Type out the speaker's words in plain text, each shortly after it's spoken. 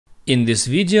In this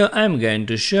video, I'm going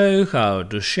to show you how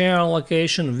to share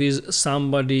location with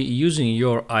somebody using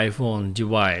your iPhone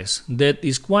device. That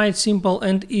is quite simple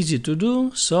and easy to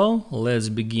do, so let's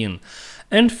begin.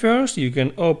 And first you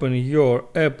can open your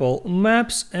Apple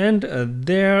Maps, and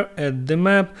there at the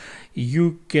map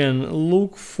you can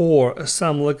look for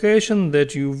some location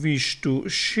that you wish to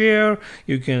share.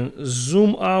 You can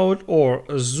zoom out or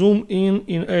zoom in,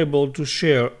 able to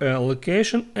share a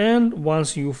location, and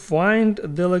once you find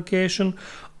the location,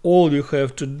 all you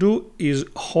have to do is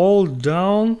hold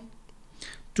down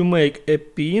to make a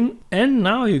pin, and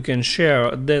now you can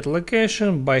share that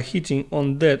location by hitting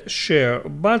on that share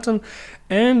button,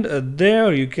 and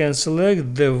there you can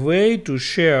select the way to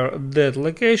share that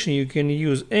location. You can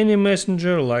use any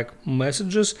messenger like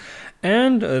Messages,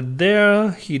 and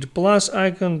there hit plus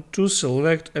icon to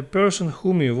select a person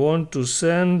whom you want to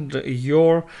send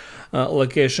your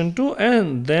location to,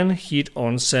 and then hit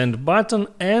on send button,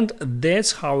 and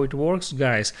that's how it works,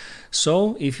 guys.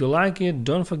 So if you like it,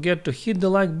 don't forget to hit the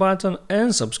like button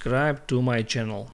and subscribe to my channel.